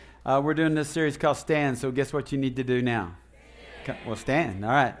We're doing this series called Stand, so guess what you need to do now? Well, stand.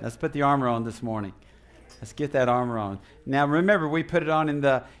 All right, let's put the armor on this morning. Let's get that armor on. Now, remember, we put it on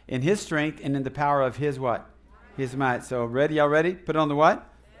in His strength and in the power of His what? His might. So, ready? Y'all ready? Put on the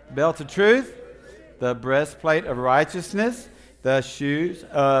what? Belt of truth, the breastplate of righteousness, the shoes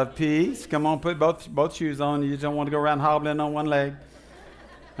of peace. Come on, put both shoes on. You don't want to go around hobbling on one leg.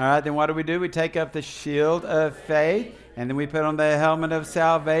 All right, then what do? We take up the shield of faith, and then we put on the helmet of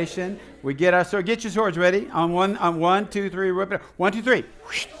salvation. We get our sword. Get your swords ready. On one, two, three. Rip it. 1, 2, 3.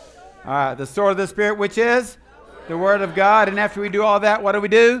 All right, the sword of the Spirit, which is the Word of God. And after we do all that, what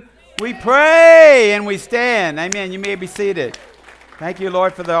do? We pray and we stand. Amen. You may be seated. Thank you,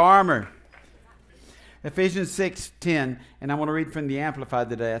 Lord, for the armor. Ephesians 6:10, and I want to read from the Amplified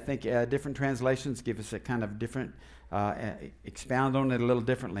today. I think different translations give us a kind of different, expound on it a little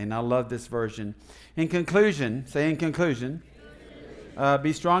differently, and I love this version. In conclusion,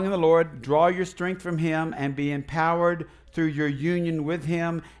 be strong in the Lord, draw your strength from Him, and be empowered through your union with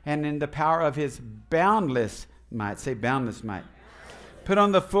Him and in the power of His boundless might. Say boundless might. Put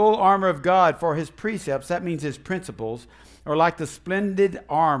on the full armor of God, for His precepts, that means His principles, are like the splendid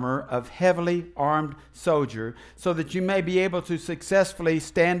armor of heavily armed soldier, so that you may be able to successfully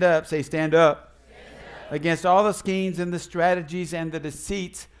stand up, say stand up, against all the schemes and the strategies and the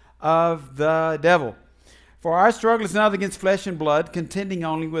deceits of the devil. For our struggle is not against flesh and blood, contending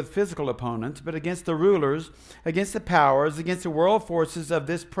only with physical opponents, but against the rulers, against the powers, against the world forces of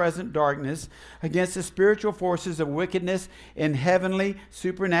this present darkness, against the spiritual forces of wickedness in heavenly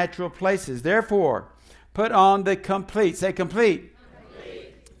supernatural places. Therefore, put on the complete, say complete.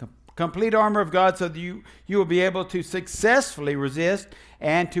 Complete armor of God, so that you will be able to successfully resist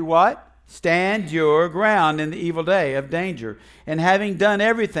and to what? Stand your ground in the evil day of danger. And having done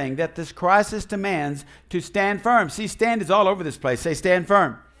everything that this crisis demands, to stand firm. See, stand is all over this place. Say stand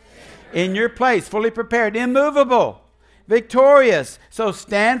firm. In your place, fully prepared, immovable, victorious. So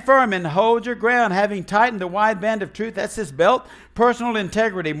stand firm and hold your ground, having tightened the wide band of truth. That's this belt. Personal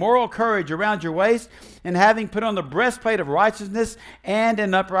integrity, moral courage around your waist, and having put on the breastplate of righteousness and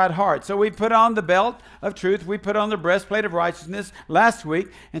an upright heart. So we put on the belt of truth. We put on the breastplate of righteousness last week,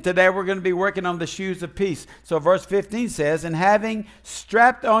 and today we're going to be working on the shoes of peace. So verse 15 says, and having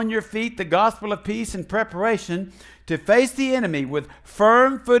strapped on your feet the gospel of peace in preparation to face the enemy with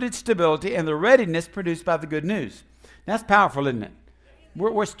firm-footed stability and the readiness produced by the good news. That's powerful, isn't it?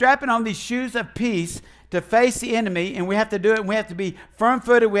 We're strapping on these shoes of peace to face the enemy, and we have to do it, and we have to be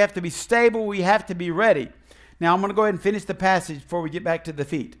firm-footed, we have to be stable, we have to be ready. Now, I'm going to go ahead and finish the passage before we get back to the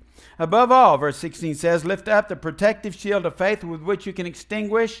feet. Above all, verse 16 says, lift up the protective shield of faith with which you can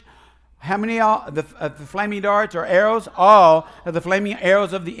extinguish how many of the flaming darts or arrows? All of the flaming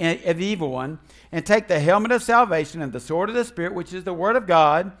arrows of the evil one. And take the helmet of salvation and the sword of the Spirit, which is the Word of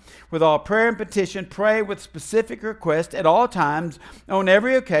God, with all prayer and petition. Pray with specific request at all times, on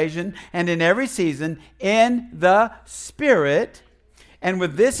every occasion, and in every season, in the Spirit. And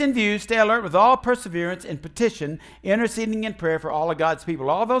with this in view, stay alert with all perseverance and petition, interceding in prayer for all of God's people.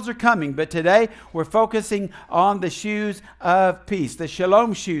 All those are coming, but today we're focusing on the shoes of peace, the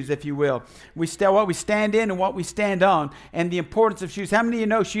shalom shoes, if you will. What we stand in and what we stand on, and the importance of shoes. How many of you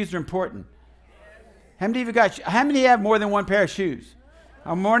know shoes are important? How many of you have more than one pair of shoes?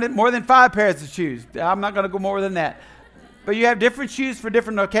 More than 5 pairs of shoes. I'm not going to go more than that. But you have different shoes for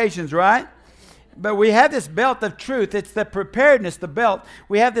different occasions, right? But we have this belt of truth. It's the preparedness, the belt.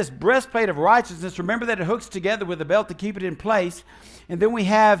 We have this breastplate of righteousness. Remember that it hooks together with the belt to keep it in place. And then we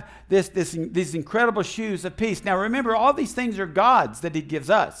have these incredible shoes of peace. Now remember, all these things are God's that He gives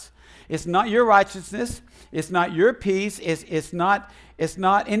us. It's not your righteousness. It's not your peace. It's not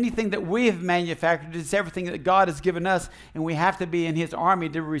anything that we have manufactured. It's everything that God has given us. And we have to be in His army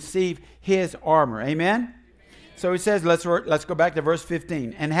to receive His armor. Amen? So he says, let's go back to verse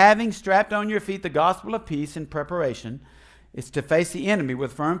 15. And having strapped on your feet the gospel of peace in preparation, it's to face the enemy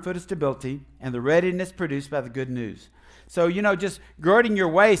with firm-footed stability and the readiness produced by the good news. So, just girding your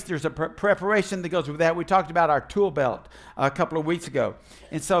waist, there's a preparation that goes with that. We talked about our tool belt a couple of weeks ago.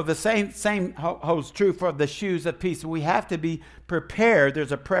 And so the same holds true for the shoes of peace. We have to be prepared.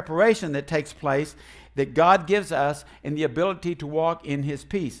 There's a preparation that takes place that God gives us in the ability to walk in His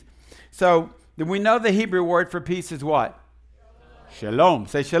peace. So, then we know the Hebrew word for peace is what? Shalom.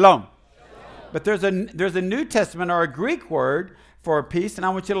 Say shalom. But there's a New Testament or a Greek word for peace, and I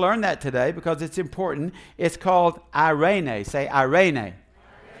want you to learn that today because it's important. It's called irene. Say irene.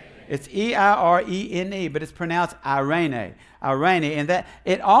 It's E-I-R-E-N-E, but it's pronounced irene. Irene, and that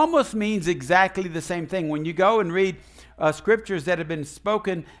it almost means exactly the same thing. When you go and read scriptures that have been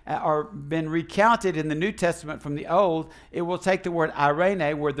spoken or been recounted in the New Testament from the Old, it will take the word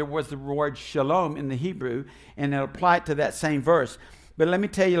irene, where there was the word shalom in the Hebrew, and it'll apply it to that same verse. But let me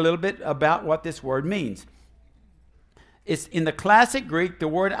tell you a little bit about what this word means. It's in the classic Greek, the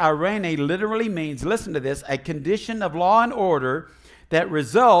word irene literally means, listen to this, a condition of law and order that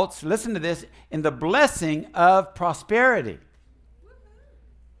results, listen to this, in the blessing of prosperity.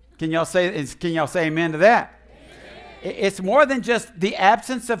 Can y'all say amen to that? Amen. It's more than just the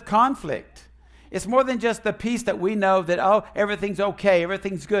absence of conflict. It's more than just the peace that we know that, oh, everything's okay,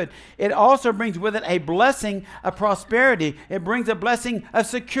 everything's good. It also brings with it a blessing of prosperity. It brings a blessing of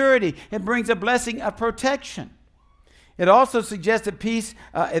security. It brings a blessing of protection. It also suggests a peace,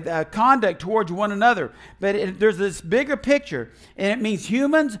 conduct towards one another. But there's this bigger picture, and it means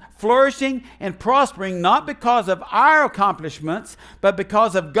humans flourishing and prospering not because of our accomplishments, but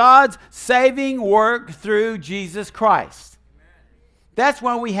because of God's saving work through Jesus Christ. That's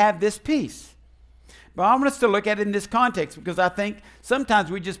why we have this peace. But I want us to look at it in this context, because I think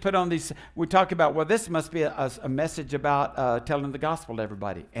sometimes we just put on these, we talk about, well, this must be a message about telling the gospel to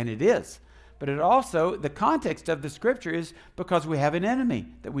everybody. And it is. But it also, the context of the scripture is because we have an enemy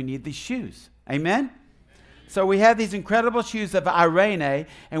that we need these shoes. Amen? So we have these incredible shoes of irene,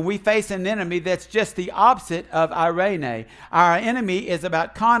 and we face an enemy that's just the opposite of irene. Our enemy is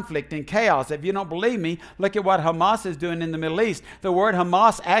about conflict and chaos. If you don't believe me, look at what Hamas is doing in the Middle East. The word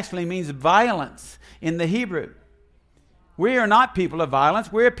Hamas actually means violence in the Hebrew. We are not people of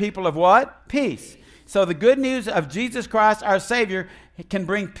violence. We're people of what? Peace. So the good news of Jesus Christ, our Savior, can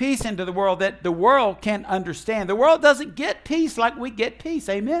bring peace into the world that the world can't understand. The world doesn't get peace like we get peace.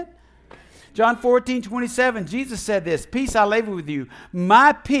 Amen? John 14:27, Jesus said this, peace I leave with you,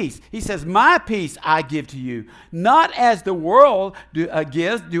 my peace. He says, my peace I give to you. Not as the world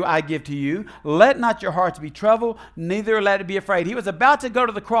gives, do I give to you. Let not your hearts be troubled, neither let it be afraid. He was about to go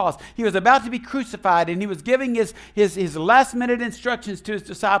to the cross. He was about to be crucified, and he was giving his last minute instructions to his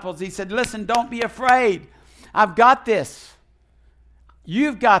disciples. He said, listen, don't be afraid. I've got this.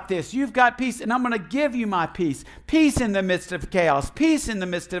 You've got this. You've got peace, and I'm going to give you my peace. Peace in the midst of chaos. Peace in the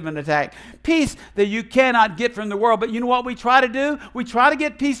midst of an attack. Peace that you cannot get from the world. But you know what we try to do? We try to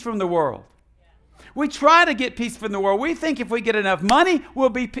get peace from the world. We try to get peace from the world. We think if we get enough money, we'll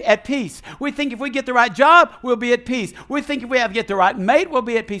be at peace. We think if we get the right job, we'll be at peace. We think if we have to get the right mate, we'll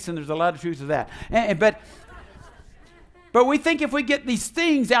be at peace. And there's a lot of truth to that. But we think if we get these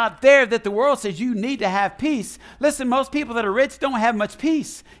things out there that the world says you need to have peace. Listen, most people that are rich don't have much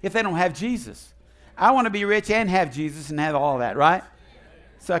peace if they don't have Jesus. I want to be rich and have Jesus and have all that, right?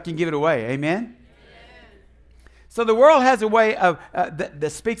 So I can give it away. Amen? So the world has a way of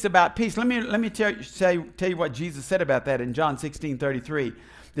that speaks about peace. Let me tell you what Jesus said about that in John 16:33.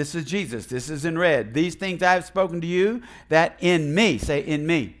 This is Jesus. This is in red. These things I have spoken to you, that in me, say in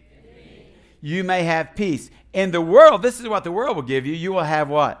me, you may have peace. In the world, this is what the world will give you. You will have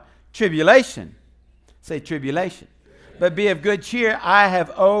what? Tribulation. Say tribulation. But be of good cheer. I have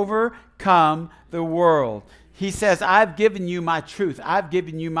overcome the world. He says, I've given you my truth. I've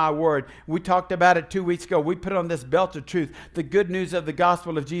given you my word. We talked about it 2 weeks ago. We put on this belt of truth, the good news of the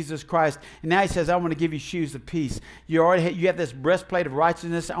gospel of Jesus Christ. And now he says, I want to give you shoes of peace. You have this breastplate of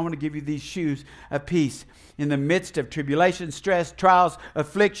righteousness. I want to give you these shoes of peace. In the midst of tribulation, stress, trials,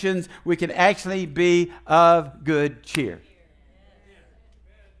 afflictions, we can actually be of good cheer.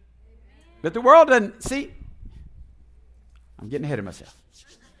 But the world doesn't, see, I'm getting ahead of myself.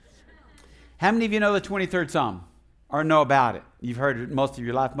 How many of you know the 23rd Psalm or know about it? You've heard it most of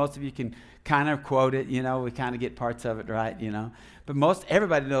your life. Most of you can kind of quote it, you know, we kind of get parts of it right, you know. But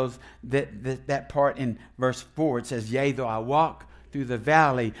everybody knows that part in verse 4. It says, yea, though I walk through the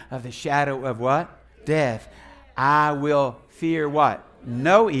valley of the shadow of what? Death. I will fear what?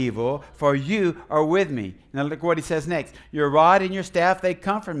 No evil, for you are with me. Now look what he says next. Your rod and your staff, they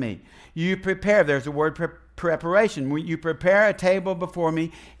comfort me. You prepare. There's a word preparation. When you prepare a table before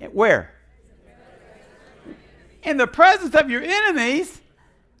me. Where? In the presence of your enemies.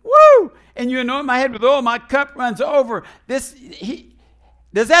 Woo! And you anoint my head with oil. My cup runs over. Does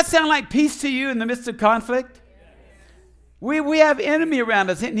that sound like peace to you in the midst of conflict? We have enemy around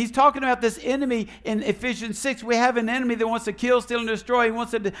us. And he's talking about this enemy in Ephesians 6. We have an enemy that wants to kill, steal, and destroy.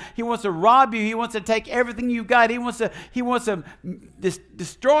 He wants to rob you. He wants to take everything you've got. He wants to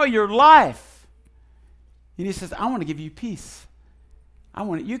destroy your life. And he says, I want to give you peace.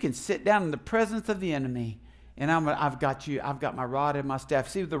 You can sit down in the presence of the enemy. And I've got you. I've got my rod and my staff.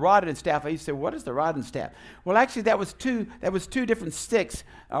 See, the rod and staff, I used to say, what is the rod and staff? Well, actually, that was two different sticks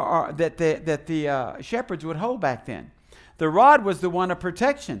that the shepherds would hold back then. The rod was the one of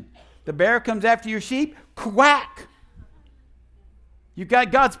protection. The bear comes after your sheep, quack.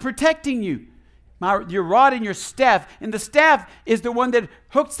 God's protecting you. Your rod and your staff. And the staff is the one that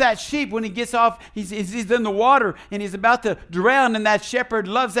hooks that sheep when he gets off. He's in the water and he's about to drown. And that shepherd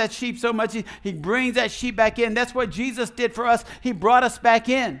loves that sheep so much. He brings that sheep back in. That's what Jesus did for us. He brought us back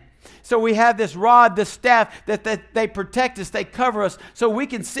in. So we have this rod, this staff, that they protect us, they cover us, so we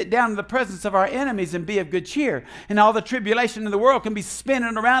can sit down in the presence of our enemies and be of good cheer. And all the tribulation in the world can be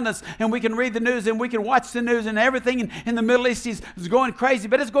spinning around us, and we can read the news, and we can watch the news, and everything in the Middle East is going crazy.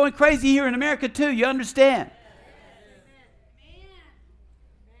 But it's going crazy here in America too, you understand?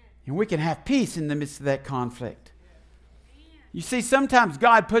 And we can have peace in the midst of that conflict. You see, sometimes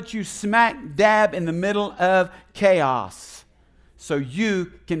God puts you smack dab in the middle of chaos, so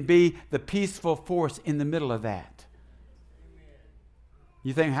you can be the peaceful force in the middle of that.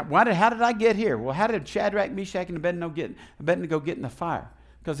 You think, how did I get here? Well, how did Shadrach, Meshach, and Abednego get in the fire?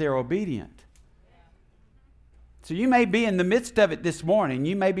 Because they were obedient. So you may be in the midst of it this morning.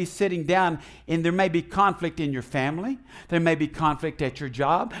 You may be sitting down and there may be conflict in your family. There may be conflict at your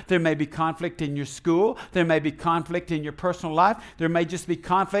job. There may be conflict in your school. There may be conflict in your personal life. There may just be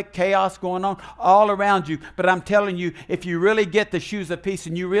conflict, chaos going on all around you. But I'm telling you, if you really get the shoes of peace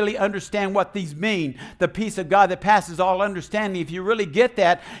and you really understand what these mean, the peace of God that passes all understanding, if you really get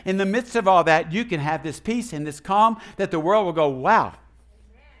that, in the midst of all that, you can have this peace and this calm that the world will go, wow,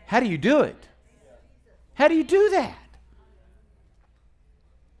 how do you do it? How do you do that?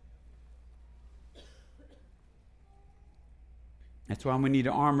 That's why we need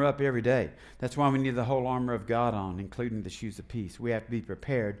to armor up every day. That's why we need the whole armor of God on, including the shoes of peace. We have to be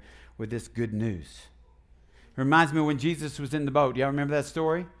prepared with this good news. It reminds me when Jesus was in the boat. Y'all remember that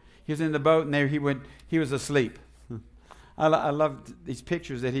story? He was in the boat and there he was asleep. I loved these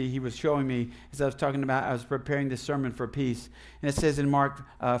pictures that he was showing me as I was talking about. I was preparing this sermon for peace. And it says in Mark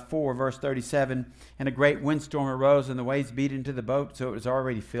 4, verse 37, and a great windstorm arose and the waves beat into the boat, so it was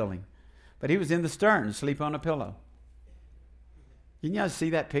already filling. But he was in the stern, asleep on a pillow. Can you guys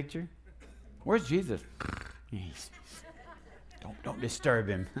see that picture? Where's Jesus? Don't disturb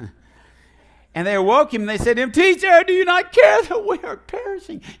him. And they awoke him and they said to him, Teacher, do you not care that we are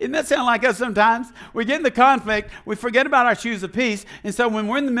perishing? Doesn't that sound like us sometimes? We get in the conflict, we forget about our shoes of peace, and so when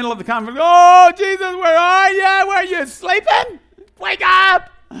we're in the middle of the conflict, oh, Jesus, where are you? Where are you, sleeping? Wake up!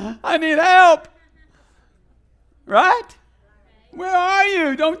 I need help. Right? Where are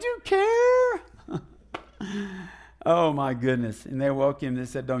you? Don't you care? Oh, my goodness. And they woke him and they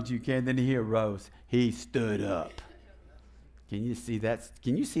said, don't you care? And then he arose. He stood up. Can you see that?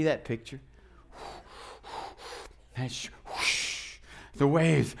 Can you see that picture? Whoosh, the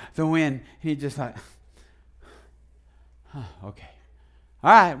waves, the wind. And he just like, okay.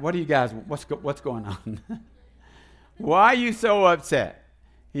 All right, what do you guys, what's going on? Why are you so upset?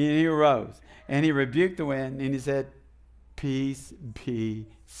 He arose and he rebuked the wind and he said, peace be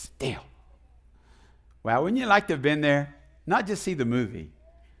still. Wow, wouldn't you like to have been there? Not just see the movie,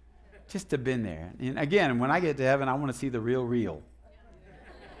 just to have been there. And again, when I get to heaven, I want to see the real.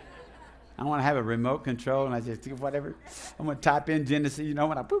 I want to have a remote control, and I just do whatever. I'm going to type in Genesis, when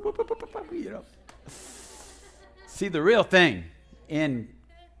I boop, boop, boop, boop, boop, see the real thing in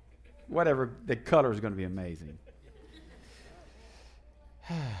whatever the color is going to be amazing.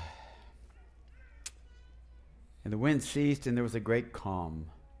 And the wind ceased, and there was a great calm.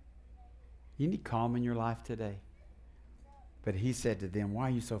 You need calm in your life today. But he said to them, why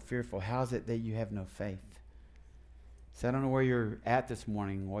are you so fearful? How is it that you have no faith? So I don't know where you're at this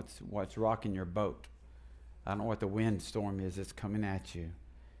morning, what's rocking your boat. I don't know what the windstorm is that's coming at you.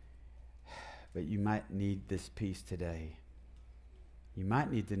 But you might need this peace today. You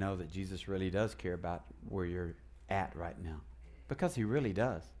might need to know that Jesus really does care about where you're at right now. Because he really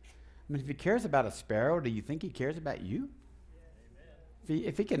does. I mean, if he cares about a sparrow, do you think he cares about you?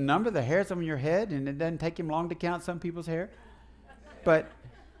 If he can number the hairs on your head, and it doesn't take him long to count some people's hair. But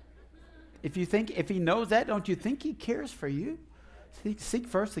if he knows that, don't you think he cares for you? Seek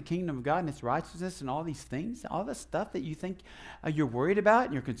first the kingdom of God and its righteousness and all these things, all the stuff that you think you're worried about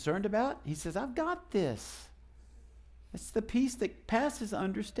and you're concerned about. He says, I've got this. It's the peace that passes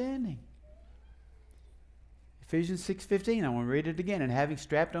understanding. Ephesians 6:15, I want to read it again. And having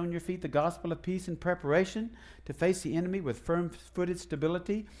strapped on your feet the gospel of peace in preparation to face the enemy with firm-footed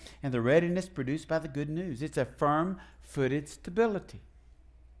stability and the readiness produced by the good news. It's a firm-footed stability.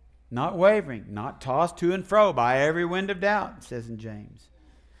 Not wavering, not tossed to and fro by every wind of doubt, it says in James.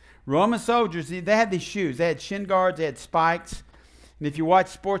 Roman soldiers, they had these shoes. They had shin guards, they had spikes. And if you watch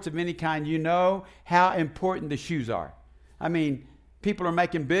sports of any kind, you know how important the shoes are. I mean, people are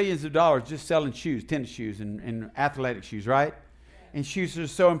making billions of dollars just selling shoes, tennis shoes and athletic shoes, right? And shoes are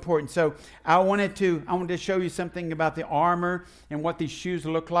so important. So I wanted to show you something about the armor and what these shoes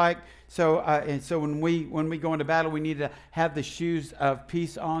look like. So when we go into battle, we need to have the shoes of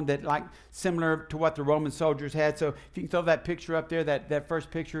peace on, that like similar to what the Roman soldiers had. So if you can throw that picture up there, that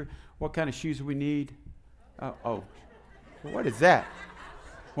first picture, what kind of shoes do we need? What is that?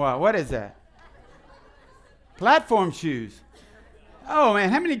 Wow, what is that? Platform shoes. Oh man,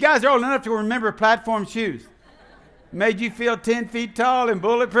 how many guys are old enough to remember platform shoes? Made you feel 10 feet tall and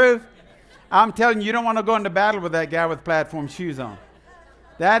bulletproof? I'm telling you, you don't want to go into battle with that guy with platform shoes on.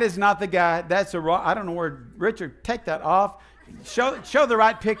 That is not the guy. That's a wrong. I don't know where. Richard, take that off. Show the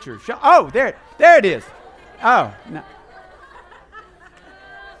right picture. There it is. Oh, no.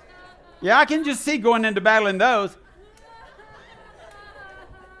 Yeah, I can just see going into battle in those.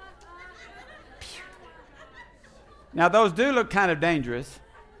 Now, those do look kind of dangerous.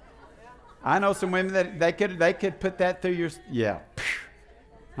 I know some women that they could put that through your... Yeah.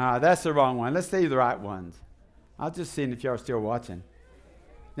 That's the wrong one. Let's see the right ones. I'll just see if y'all are still watching.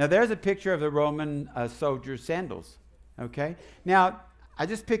 Now, there's a picture of the Roman soldiers' sandals. Okay? Now, I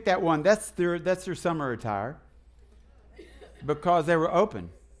just picked that one. That's their summer attire because they were open.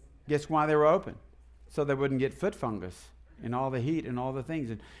 Guess why they were open? So they wouldn't get foot fungus and all the heat and all the things.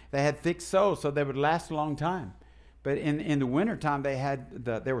 And they had thick soles so they would last a long time. But in the wintertime,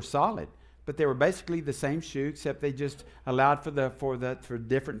 they were solid. But they were basically the same shoe, except they just allowed for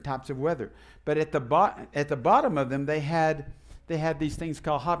different types of weather. But at the bottom of them, they had these things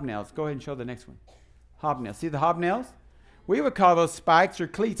called hobnails. Go ahead and show the next one. Hobnails. See the hobnails? We would call those spikes or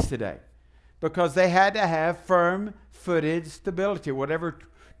cleats today, because they had to have firm-footed stability. Whatever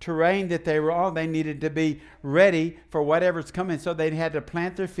terrain that they were on, they needed to be ready for whatever's coming. So they had to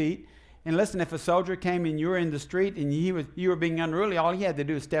plant their feet. And listen, if a soldier came and you were in the street and you were being unruly, all he had to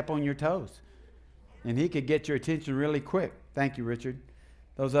do was step on your toes. And he could get your attention really quick. Thank you, Richard.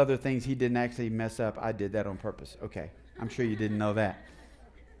 Those other things he didn't actually mess up. I did that on purpose. Okay. I'm sure you didn't know that.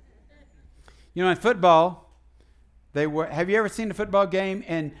 You know, in football, have you ever seen a football game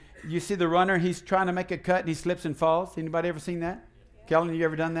and you see the runner, he's trying to make a cut and he slips and falls? Anybody ever seen that? Kellen, you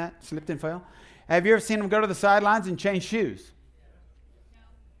ever done that? Slipped and fell? Have you ever seen them go to the sidelines and change shoes?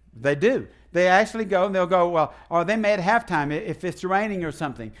 They do. They actually go and they'll go, or they may at halftime if it's raining or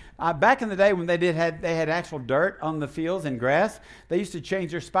something. Back in the day when they had actual dirt on the fields and grass, they used to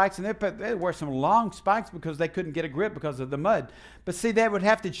change their spikes, and they'd wear some long spikes because they couldn't get a grip because of the mud. But see, they would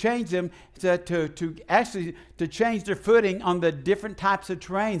have to change them to change their footing on the different types of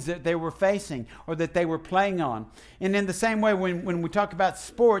terrains that they were facing or that they were playing on. And in the same way, when we talk about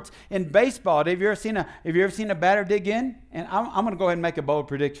sports, in baseball, have you ever seen a batter dig in? And I'm going to go ahead and make a bold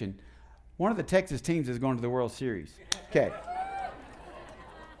prediction. One of the Texas teams is going to the World Series. Okay.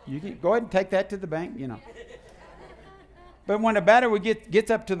 You can go ahead and take that to the bank, you know. But when a batter gets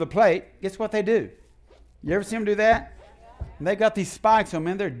up to the plate, guess what they do? You ever see them do that? And they got these spikes on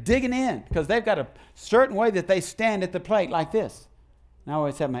them, and they're digging in because they've got a certain way that they stand at the plate like this. And I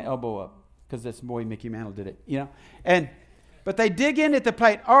always have my elbow up because this boy Mickey Mantle did it, you know. But they dig in at the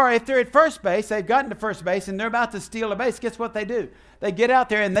plate. Or if they're at first base, they've gotten to first base and they're about to steal a base, guess what they do? They get out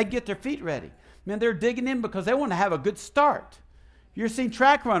there and they get their feet ready. Man, they're digging in because they want to have a good start. You're seeing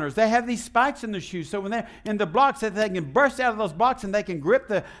track runners. They have these spikes in their shoes. So when they're in the blocks, that they can burst out of those blocks and they can grip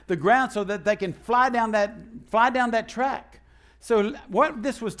the ground so that they can fly down that track. So what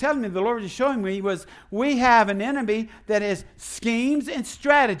this was telling me, the Lord was showing me, was we have an enemy that is schemes and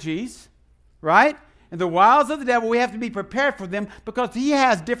strategies, right? And the wiles of the devil, we have to be prepared for them because he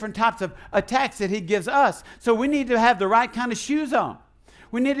has different types of attacks that he gives us. So we need to have the right kind of shoes on.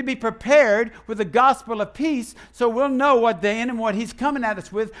 We need to be prepared with the gospel of peace so we'll know what the enemy, what he's coming at us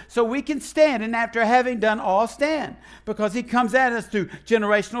with, so we can stand. And after having done all, stand. Because he comes at us through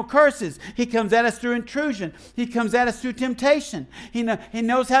generational curses. He comes at us through intrusion. He comes at us through temptation. He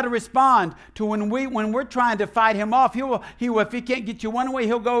knows how to respond to when we're trying to fight him off. He will, if he can't get you one way,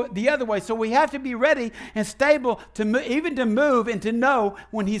 he'll go the other way. So we have to be ready and stable even to move and to know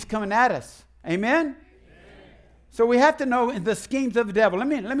when he's coming at us. Amen? So we have to know the schemes of the devil.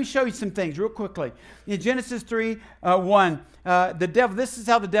 Let me show you some things real quickly. In Genesis 3:1, the devil. This is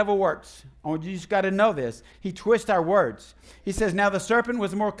how the devil works. Oh, you just got to know this. He twists our words. He says, "Now the serpent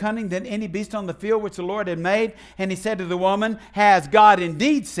was more cunning than any beast on the field which the Lord had made, and he said to the woman, Has God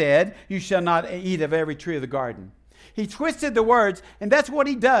indeed said, You shall not eat of every tree of the garden?" He twisted the words, and that's what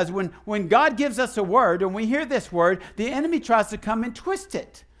he does. When God gives us a word, and we hear this word, the enemy tries to come and twist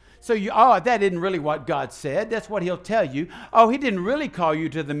it. So that isn't really what God said. That's what he'll tell you. Oh, he didn't really call you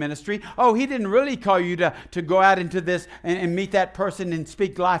to the ministry. Oh, he didn't really call you to go out into this and meet that person and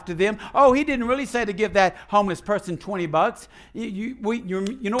speak life to them. Oh, he didn't really say to give that homeless person $20.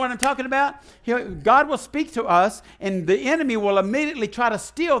 You know what I'm talking about? God will speak to us, and the enemy will immediately try to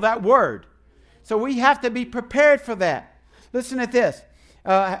steal that word. So we have to be prepared for that. Listen at this.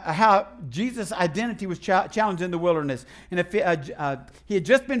 How Jesus' identity was challenged in the wilderness. And he had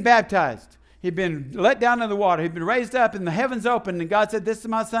just been baptized. He'd been let down in the water. He'd been raised up and the heavens opened. And God said, this is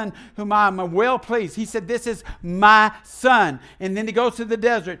my son whom I am well pleased. He said, this is my son. And then he goes to the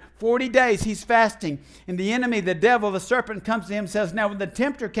desert. 40 days he's fasting. And the enemy, the devil, the serpent comes to him and says, now when the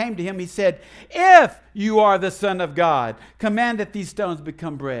tempter came to him, he said, if you are the Son of God, command that these stones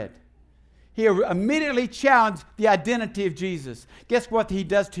become bread. He immediately challenged the identity of Jesus. Guess what he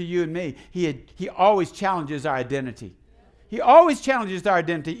does to you and me? He always challenges our identity. He always challenges our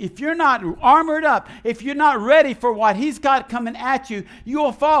identity. If you're not armored up, if you're not ready for what he's got coming at you, you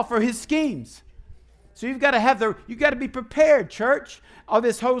will fall for his schemes. So you've got to be prepared, church.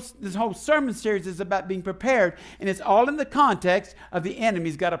 This whole sermon series is about being prepared, and it's all in the context of the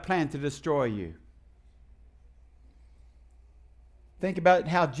enemy's got a plan to destroy you. Think about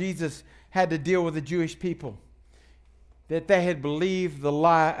how Jesus had to deal with the Jewish people, that they had believed the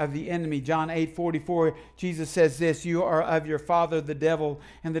lie of the enemy. John 8:44, Jesus says this, you are of your father the devil,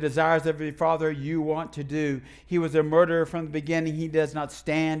 and the desires of your father you want to do. He was a murderer from the beginning. He does not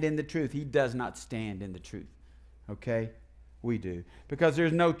stand in the truth. He does not stand in the truth. Okay? We do. Because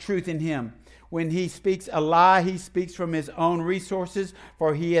there's no truth in him. When he speaks a lie, he speaks from his own resources,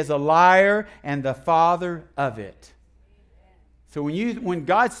 for he is a liar and the father of it. So when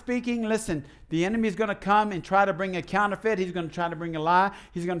God's speaking, listen, the enemy is going to come and try to bring a counterfeit. He's going to try to bring a lie.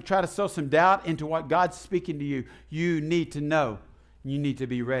 He's going to try to sow some doubt into what God's speaking to you. You need to know. You need to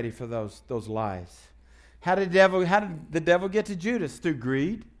be ready for those lies. How did the devil get to Judas? Through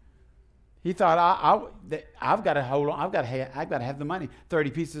greed. He thought, I've got to hold on. I've got to have the money.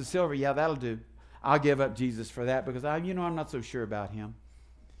 30 pieces of silver. Yeah, that'll do. I'll give up Jesus for that because I'm not so sure about him.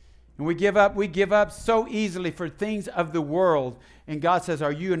 And we give up so easily for things of the world. And God says,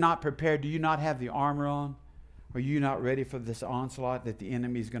 are you not prepared? Do you not have the armor on? Are you not ready for this onslaught that the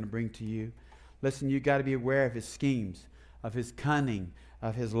enemy is going to bring to you? Listen, you've got to be aware of his schemes, of his cunning,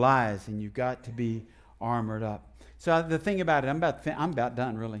 of his lies, and you've got to be armored up. So the thing about it, I'm about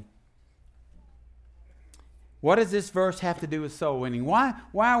done, really. What does this verse have to do with soul winning? Why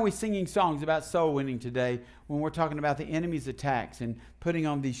are we singing songs about soul winning today when we're talking about the enemy's attacks and putting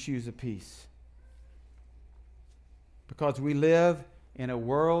on these shoes of peace? Because we live in a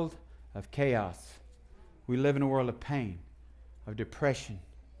world of chaos. We live in a world of pain, of depression,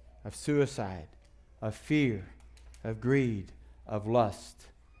 of suicide, of fear, of greed, of lust.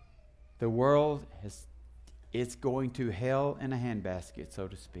 The world it's going to hell in a handbasket, so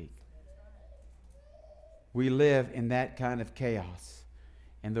to speak. We live in that kind of chaos.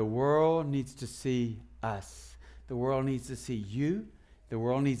 And the world needs to see us. The world needs to see you. The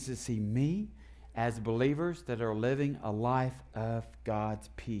world needs to see me as believers that are living a life of God's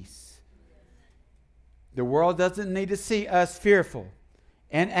peace. The world doesn't need to see us fearful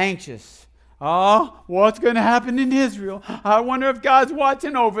and anxious. Oh, what's going to happen in Israel? I wonder if God's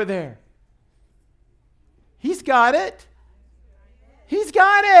watching over there. He's got it. He's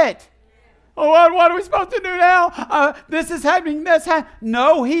got it. Oh, what are we supposed to do now? This is happening.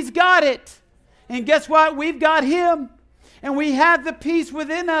 No, he's got it. And guess what? We've got him. And we have the peace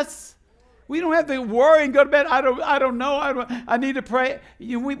within us. We don't have to worry and go to bed. I don't know. I need to pray.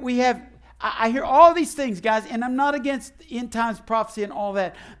 I hear all these things, guys, and I'm not against end times prophecy and all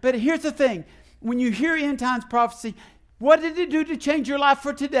that. But here's the thing. When you hear end times prophecy, what did it do to change your life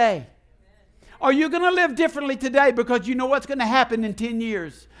for today? Are you going to live differently today because you know what's going to happen in 10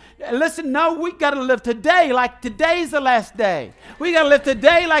 years? Listen, no, we got to live today like today's the last day. We got to live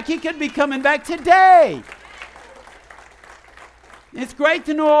today like he could be coming back today. It's great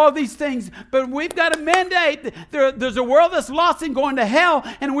to know all these things, but we've got to mandate. There's a world that's lost and going to hell,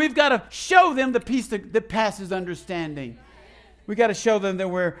 and we've got to show them the peace that passes understanding. We've got to show them that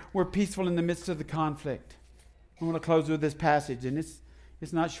we're peaceful in the midst of the conflict. I want to close with this passage, and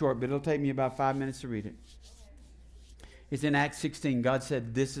it's not short, but it'll take me about 5 minutes to read it. It's in Acts 16. God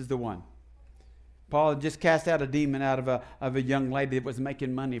said, this is the one. Paul had just cast out a demon out of a young lady that was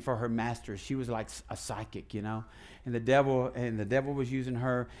making money for her master. She was like a psychic, you know. And the devil was using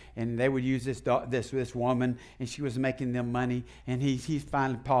her, and they would use this woman, and she was making them money. And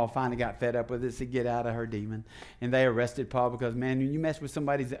Paul finally got fed up with this to get out of her demon. And they arrested Paul because, man, when you mess with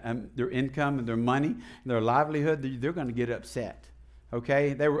somebody's their income and their money, and their livelihood, they're going to get upset.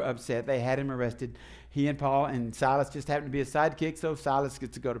 Okay, they were upset. They had him arrested. He and Paul and Silas just happened to be a sidekick, so Silas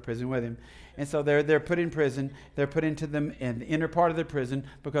gets to go to prison with him. And so they're put in prison. They're put into the inner part of the prison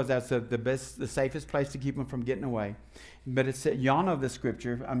because that's the safest place to keep them from getting away. But it's y'all know the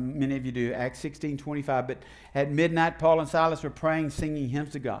scripture. Many of you do. Acts 16:25. But at midnight, Paul and Silas were praying, singing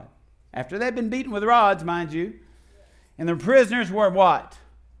hymns to God. After they'd been beaten with rods, mind you. And the prisoners were what?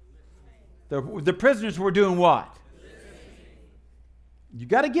 The prisoners were doing what? You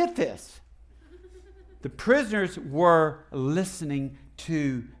got to get this. The prisoners were listening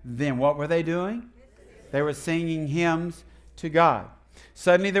to them. What were they doing? They were singing hymns to God.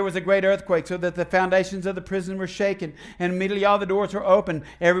 Suddenly there was a great earthquake, so that the foundations of the prison were shaken, and immediately all the doors were opened.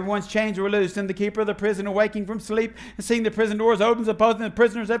 Everyone's chains were loosed, and the keeper of the prison, awaking from sleep and seeing the prison doors open, supposing the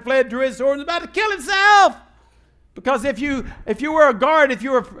prisoners had fled, drew his sword and was about to kill himself. Because if you were a guard, if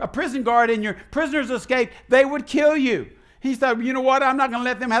you were a prison guard and your prisoners escaped, they would kill you. He thought, you know what, I'm not going to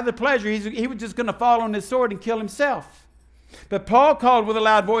let them have the pleasure. He was just going to fall on his sword and kill himself. But Paul called with a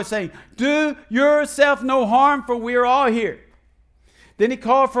loud voice, saying, do yourself no harm, for we are all here. Then he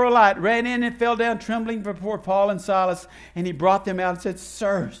called for a light, ran in and fell down trembling before Paul and Silas, and he brought them out and said,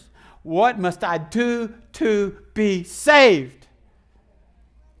 sirs, what must I do to be saved?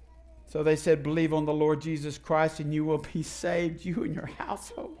 So they said, believe on the Lord Jesus Christ, and you will be saved, you and your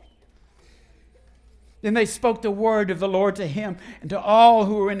household. Then they spoke the word of the Lord to him and to all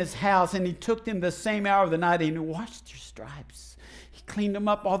who were in his house. And he took them the same hour of the night, and he washed their stripes. He cleaned them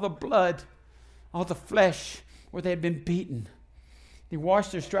up, all the blood, all the flesh where they had been beaten. He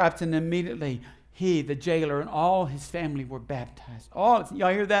washed their stripes, and immediately he, the jailer, and all his family were baptized.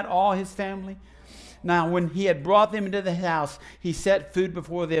 Y'all hear that? All his family? Now, when he had brought them into the house, he set food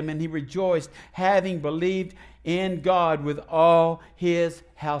before them, and he rejoiced, having believed in God with all his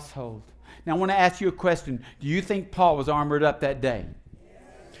household. Now, I want to ask you a question. Do you think Paul was armored up that day?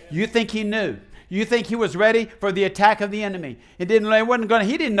 You think he knew? You think he was ready for the attack of the enemy? He didn't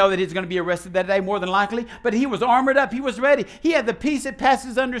know that he was going to be arrested that day, more than likely, but he was armored up. He was ready. He had the peace that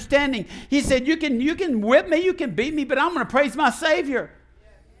passes understanding. He said, you can whip me, you can beat me, but I'm going to praise my Savior.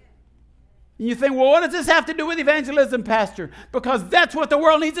 And you think, well, what does this have to do with evangelism, Pastor? Because that's what the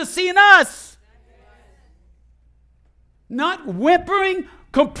world needs to see in us. Not whimpering,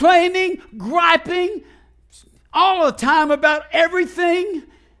 complaining, griping all the time about everything,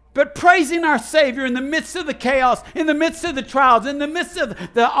 but praising our Savior in the midst of the chaos, in the midst of the trials, in the midst of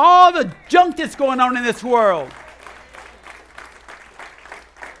all the junk that's going on in this world.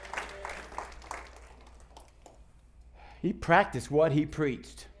 He practiced what he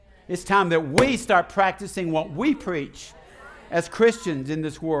preached. It's time that we start practicing what we preach as Christians in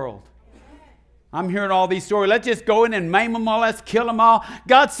this world. I'm hearing all these stories. Let's just go in and maim them all. Let's kill them all.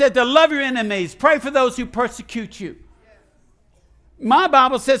 God said to love your enemies. Pray for those who persecute you. My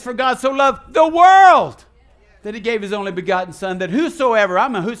Bible says for God so loved the world that he gave his only begotten son, that whosoever,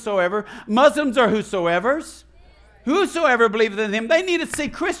 I'm a whosoever, Muslims are whosoevers. Whosoever believeth in him. They need to see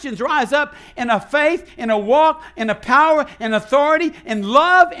Christians rise up in a faith, in a walk, in a power, in authority, in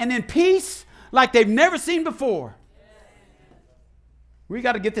love, and in peace like they've never seen before. We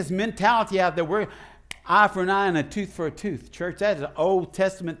got to get this mentality out that we're eye for an eye and a tooth for a tooth. Church, that is Old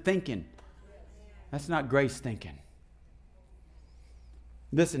Testament thinking. That's not grace thinking.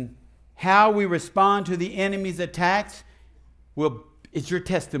 Listen, how we respond to the enemy's attacks is your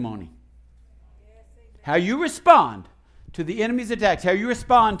testimony. How you respond to the enemy's attacks, how you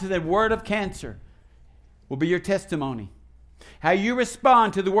respond to the word of cancer will be your testimony. How you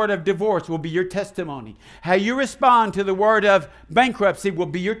respond to the word of divorce will be your testimony. How you respond to the word of bankruptcy will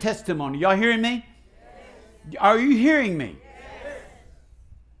be your testimony. Y'all hearing me? Yes. Are you hearing me? Yes.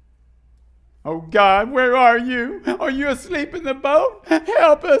 Oh God, where are you? Are you asleep in the boat?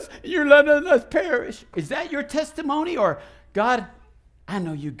 Help us. You're letting us perish. Is that your testimony? Or God, I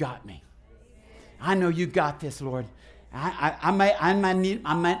know you got me. I know you got this, Lord. I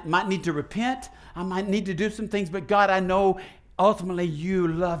might need to repent. I might need to do some things, but God, I know ultimately you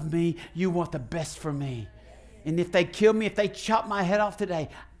love me. You want the best for me. And if they kill me, if they chop my head off today,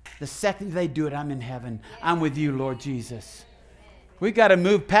 the second they do it, I'm in heaven. I'm with you, Lord Jesus. We got to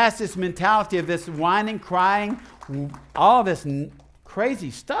move past this mentality of this whining, crying, all this crazy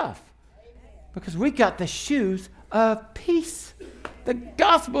stuff. Because we got the shoes of peace. The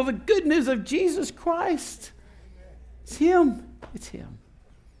gospel, the good news of Jesus Christ. It's Him. It's Him.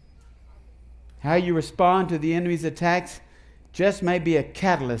 How you respond to the enemy's attacks just may be a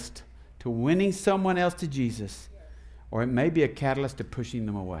catalyst to winning someone else to Jesus, or it may be a catalyst to pushing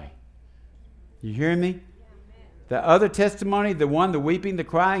them away. You hear me? The other testimony, the weeping, the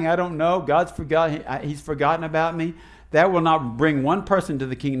crying, I don't know. God's forgotten. He's forgotten about me. That will not bring one person to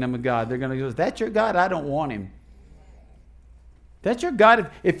the kingdom of God. They're going to go, is that your God? I don't want him. That's your God.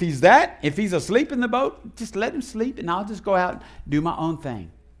 If he's asleep in the boat, just let him sleep and I'll just go out and do my own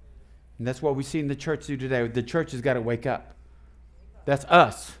thing. And that's what we see in the church do today. The church has got to wake up. That's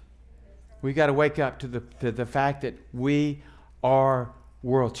us. We got to wake up to the fact that we are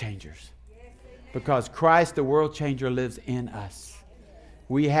world changers. Because Christ, the world changer, lives in us.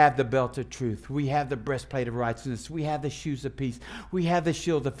 We have the belt of truth. We have the breastplate of righteousness. We have the shoes of peace. We have the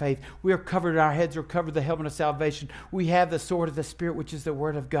shield of faith. We are covered, our heads are covered, the helmet of salvation. We have the sword of the Spirit, which is the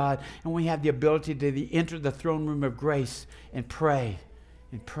word of God. And we have the ability to enter the throne room of grace and pray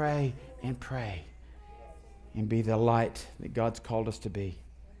and pray and pray and be the light that God's called us to be.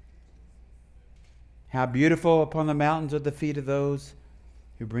 How beautiful upon the mountains are the feet of those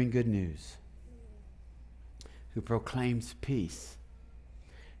who bring good news, who proclaims peace,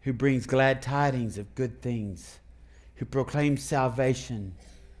 who brings glad tidings of good things, who proclaims salvation,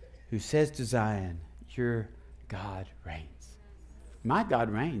 who says to Zion, your God reigns. My God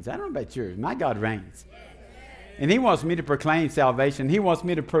reigns. I don't know about yours. My God reigns. And he wants me to proclaim salvation. He wants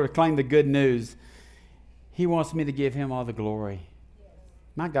me to proclaim the good news. He wants me to give him all the glory.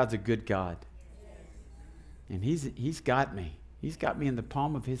 My God's a good God. And he's got me. He's got me in the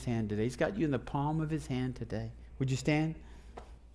palm of his hand today. He's got you in the palm of his hand today. Would you stand?